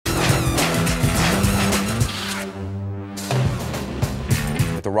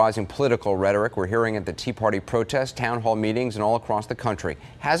the rising political rhetoric we're hearing at the Tea Party protests, town hall meetings, and all across the country.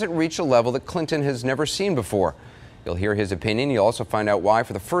 Has it reached a level that Clinton has never seen before? You'll hear his opinion. You'll also find out why,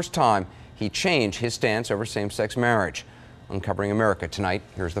 for the first time, he changed his stance over same-sex marriage. Uncovering America tonight,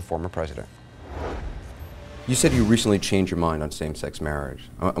 here's the former president. You said you recently changed your mind on same-sex marriage.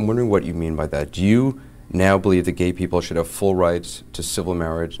 I'm wondering what you mean by that. Do you now believe that gay people should have full rights to civil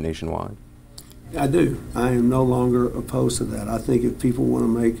marriage nationwide? I do. I am no longer opposed to that. I think if people want to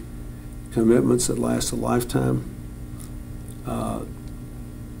make commitments that last a lifetime,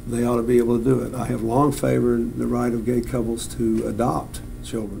 they ought to be able to do it. I have long favored the right of gay couples to adopt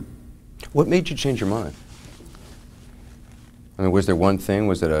children. What made you change your mind? I mean, was there one thing?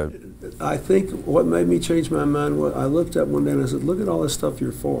 Was it a... I think what made me change my mind was I looked up one day and I said, look at all this stuff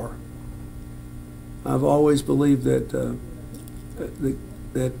you're for. I've always believed that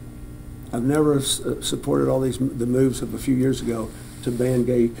that I've never supported all the moves of a few years ago to ban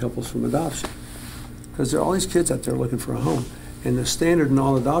gay couples from adoption, because there are all these kids out there looking for a home, and the standard in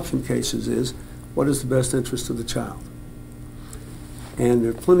all adoption cases is what is the best interest of the child. And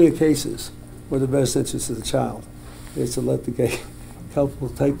there are plenty of cases where the best interest of the child is to let the gay couple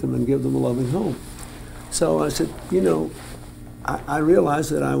take them and give them a loving home. So I said, you know, I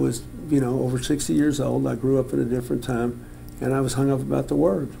realized that I was, you know, over 60 years old. I grew up in a different time, and I was hung up about the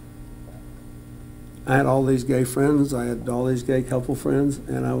word. I had all these gay friends, I had all these gay couple friends,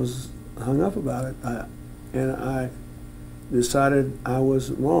 and I was hung up about it. And I decided I was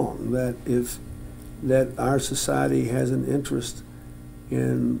wrong, that our society has an interest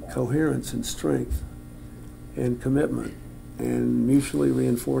in coherence and strength and commitment and mutually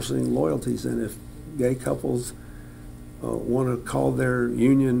reinforcing loyalties. And if gay couples want to call their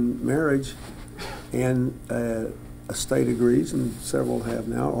union marriage, and a state agrees, and several have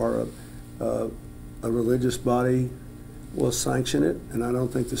now, or a religious body will sanction it, and I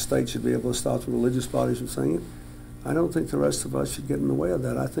don't think the state should be able to stop the religious bodies from saying it. I don't think the rest of us should get in the way of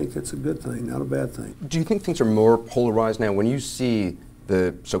that. I think it's a good thing, not a bad thing. Do you think things are more polarized now? When you see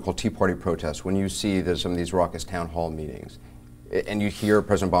the so-called Tea Party protests, when you see some of these raucous town hall meetings, and you hear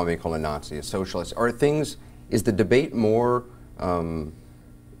President Obama being called a Nazi, a socialist, is the debate more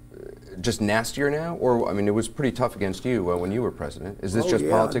just nastier now? Or, I mean, it was pretty tough against you when you were president. Is this just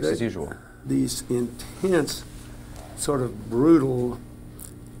politics as usual? These intense, sort of brutal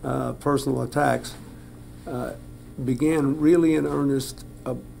personal attacks began really in earnest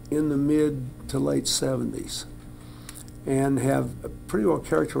in the mid to late 70s, and have pretty well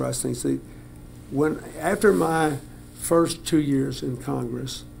characterized things. After my first 2 years in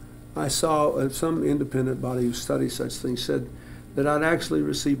Congress, I saw some independent body who studies such things said that I'd actually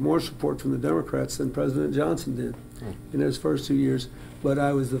received more support from the Democrats than President Johnson did in his first 2 years. But I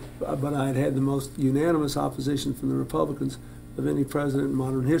had had the most unanimous opposition from the Republicans of any president in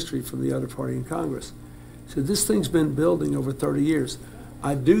modern history from the other party in Congress. So this thing's been building over 30 years.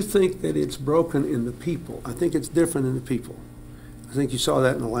 I do think that it's broken in the people. I think it's different in the people. I think you saw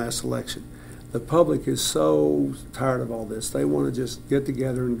that in the last election. The public is so tired of all this. They want to just get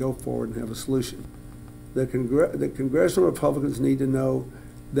together and go forward and have a solution. The congressional Republicans need to know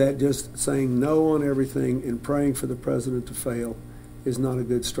that just saying no on everything and praying for the president to fail is not a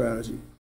good strategy.